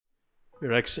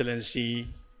Your Excellency,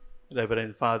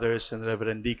 Reverend Fathers and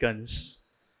Reverend Deacons,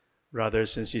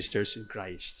 brothers and sisters in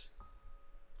Christ.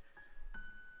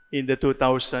 In the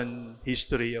 2000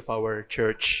 history of our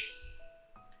church,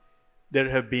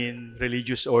 there have been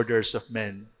religious orders of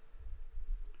men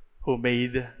who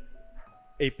made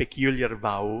a peculiar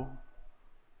vow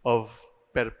of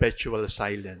perpetual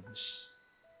silence.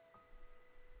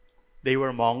 They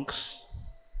were monks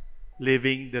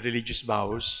living the religious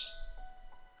vows,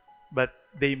 but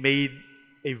they made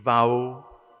a vow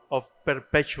of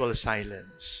perpetual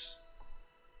silence,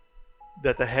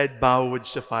 that a head bow would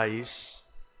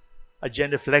suffice, a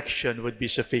genuflection would be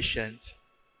sufficient,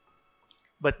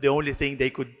 but the only thing they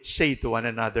could say to one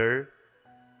another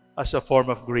as a form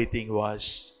of greeting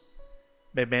was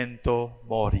memento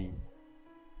mori.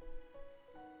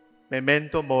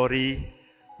 Memento mori,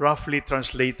 roughly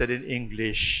translated in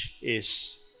English,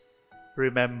 is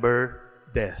remember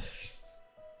death.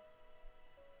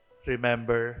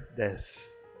 Remember death.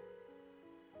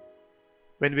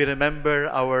 When we remember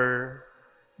our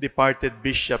departed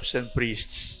bishops and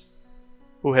priests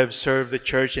who have served the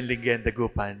church in Lingayen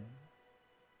Dagupan,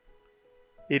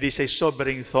 it is a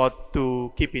sobering thought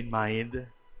to keep in mind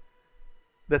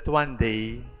that one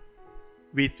day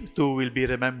we too will be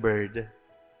remembered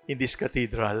in this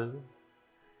cathedral,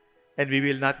 and we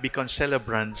will not be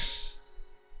concelebrants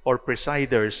or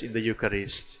presiders in the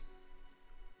Eucharist,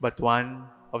 but one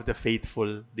of the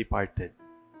faithful departed.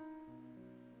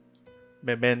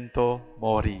 Memento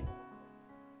mori.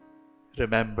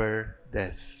 Remember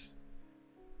death.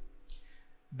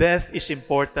 Death is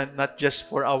important not just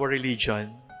for our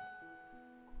religion.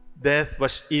 Death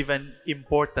was even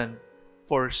important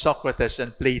for Socrates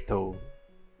and Plato.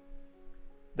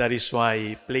 That is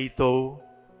why Plato,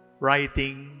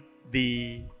 writing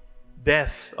the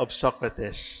death of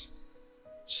Socrates,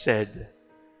 said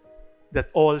that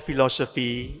all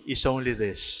philosophy is only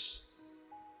this: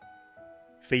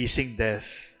 facing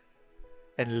death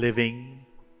and living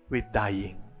with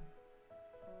dying.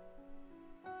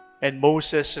 And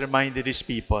Moses reminded his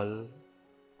people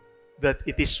that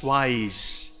it is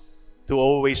wise to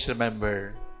always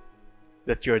remember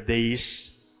that your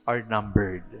days are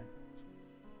numbered.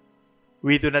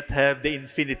 We do not have the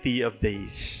infinity of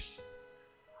days.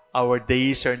 Our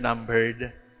days are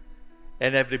numbered,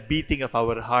 and every beating of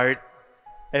our heart,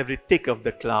 every tick of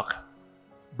the clock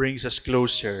brings us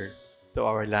closer to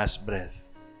our last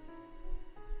breath.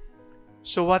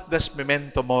 So what does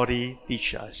memento mori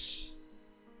teach us?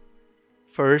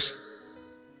 First,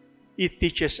 it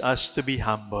teaches us to be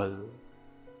humble.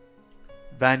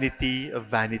 Vanity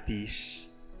of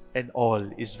vanities, and all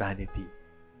is vanity.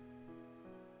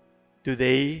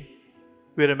 Today,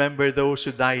 we remember those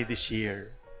who died this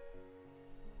year.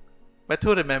 But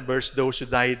who remembers those who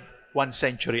died 1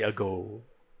 century ago?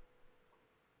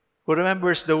 Who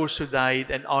remembers those who died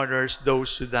and honors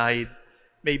those who died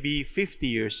maybe 50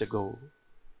 years ago?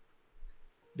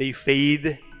 They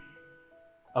fade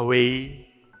away,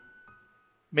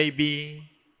 maybe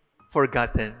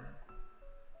forgotten,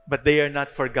 but they are not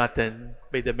forgotten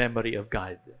by the memory of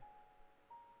God.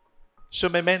 So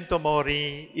memento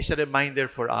mori is a reminder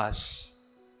for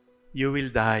us: you will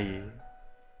die,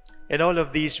 and all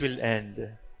of these will end,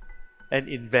 and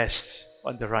invest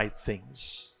on the right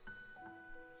things.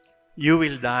 You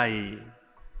will die.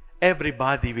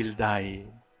 Everybody will die.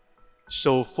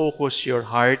 So focus your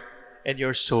heart and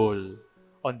your soul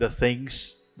on the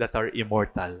things that are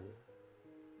immortal.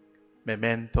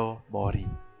 Memento mori.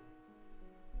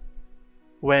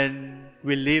 When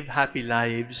we live happy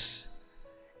lives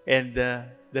and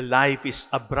the life is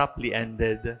abruptly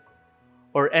ended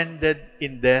or ended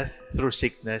in death through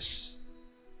sickness,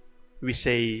 we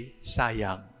say,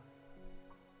 sayang.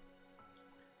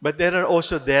 But there are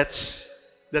also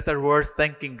deaths that are worth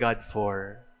thanking God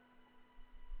for.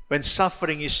 When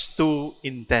suffering is too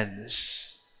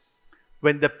intense,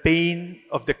 when the pain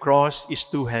of the cross is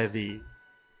too heavy,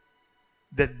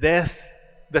 the death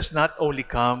does not only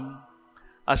come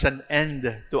as an end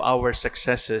to our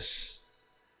successes,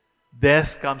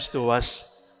 death comes to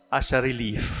us as a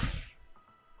relief.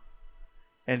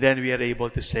 And then we are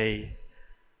able to say,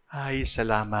 ay,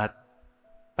 salamat,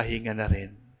 pahinga na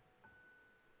rin.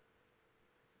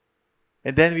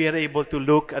 And then we are able to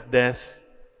look at death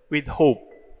with hope.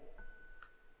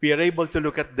 We are able to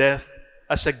look at death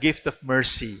as a gift of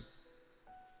mercy,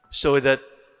 so that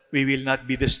we will not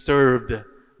be disturbed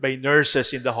by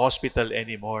nurses in the hospital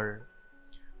anymore.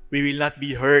 We will not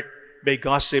be hurt by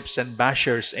gossips and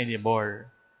bashers anymore.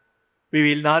 We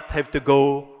will not have to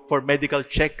go for medical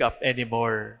checkup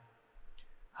anymore.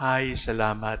 Ay,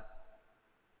 salamat,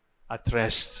 at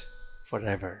rest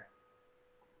forever.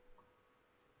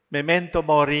 Memento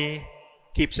mori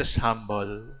keeps us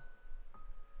humble.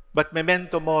 But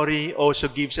memento mori also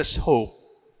gives us hope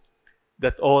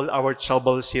that all our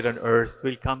troubles here on earth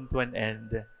will come to an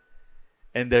end,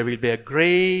 and there will be a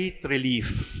great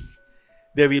relief.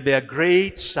 There will be a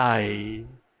great sigh,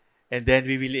 and then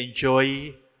we will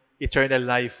enjoy eternal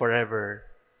life forever.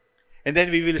 And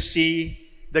then we will see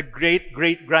the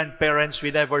great-great-grandparents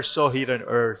we never saw here on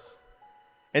earth.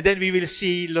 And then we will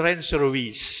see Lorenzo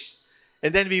Ruiz.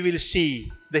 And then we will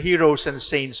see the heroes and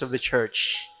saints of the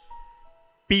church.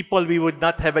 People we would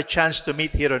not have a chance to meet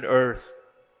here on earth,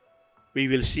 we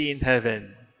will see in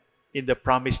heaven, in the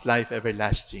promised life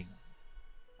everlasting.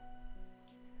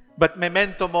 But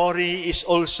memento mori is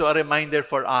also a reminder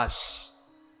for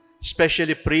us,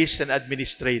 especially priests and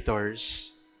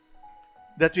administrators,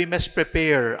 that we must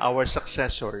prepare our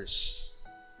successors.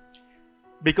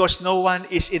 Because no one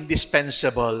is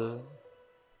indispensable.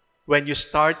 When you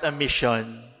start a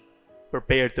mission,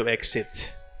 prepare to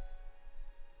exit.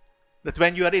 That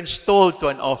when you are installed to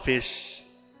an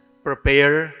office,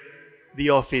 prepare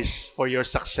the office for your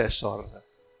successor.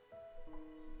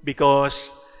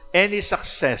 Because any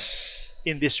success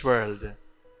in this world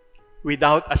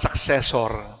without a successor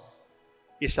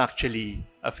is actually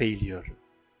a failure.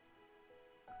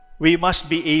 We must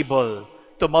be able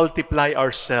to multiply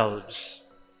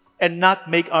ourselves and not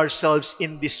make ourselves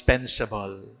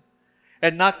indispensable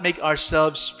and not make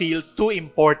ourselves feel too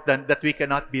important that we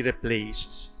cannot be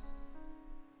replaced.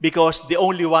 Because the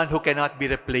only one who cannot be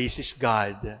replaced is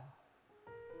God.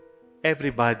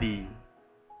 Everybody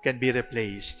can be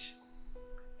replaced.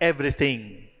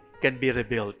 Everything can be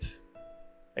rebuilt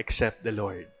except the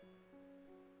Lord.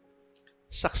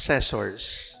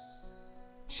 Successors.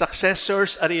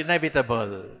 Successors are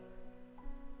inevitable.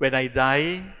 When I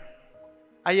die,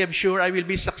 I am sure I will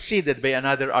be succeeded by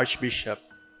another archbishop.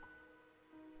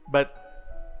 But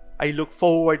I look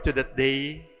forward to that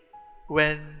day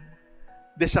when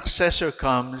the successor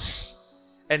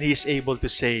comes and he is able to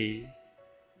say,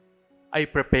 I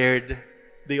prepared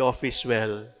the office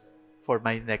well for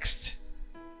the next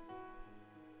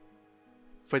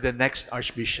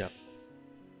archbishop.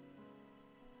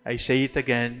 I say it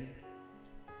again,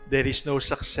 there is no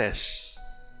success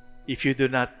if you do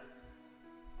not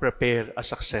prepare a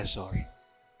successor.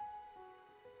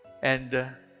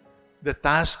 And the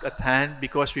task at hand,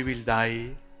 because we will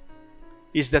die,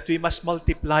 is that we must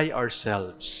multiply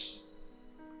ourselves.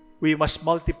 We must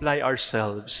multiply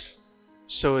ourselves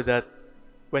so that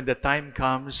when the time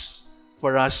comes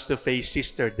for us to face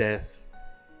sister death,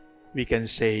 we can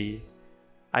say,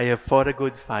 I have fought a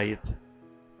good fight.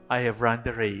 I have run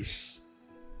the race.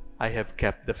 I have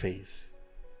kept the faith.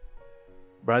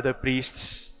 Brother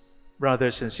priests,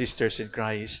 brothers and sisters in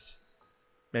Christ,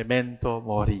 memento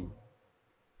mori.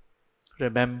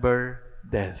 Remember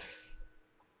death.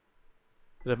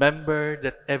 Remember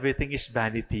that everything is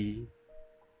vanity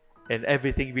and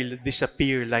everything will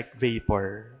disappear like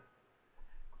vapor.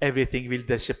 Everything will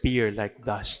disappear like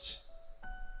dust.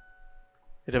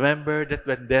 Remember that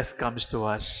when death comes to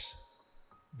us,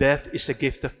 death is a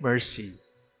gift of mercy.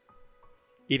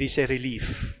 It is a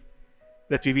relief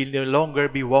that we will no longer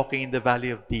be walking in the valley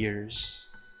of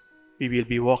tears. We will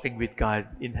be walking with God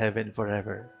in heaven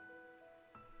forever.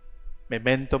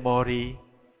 Memento mori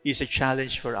is a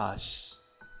challenge for us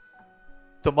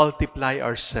to multiply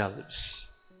ourselves,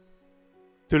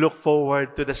 to look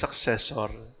forward to the successor,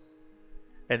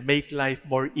 and make life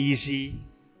more easy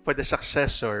for the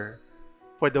successor,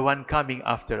 for the one coming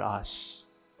after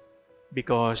us,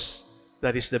 because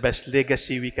that is the best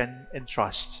legacy we can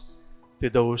entrust to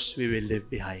those we will leave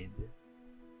behind.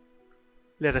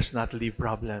 Let us not leave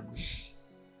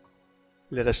problems.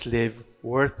 Let us live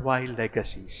worthwhile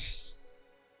legacies.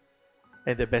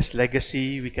 And the best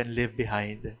legacy we can leave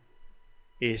behind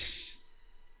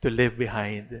is to leave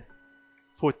behind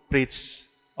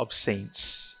footprints of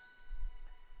saints.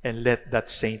 And let that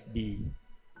saint be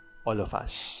all of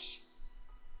us.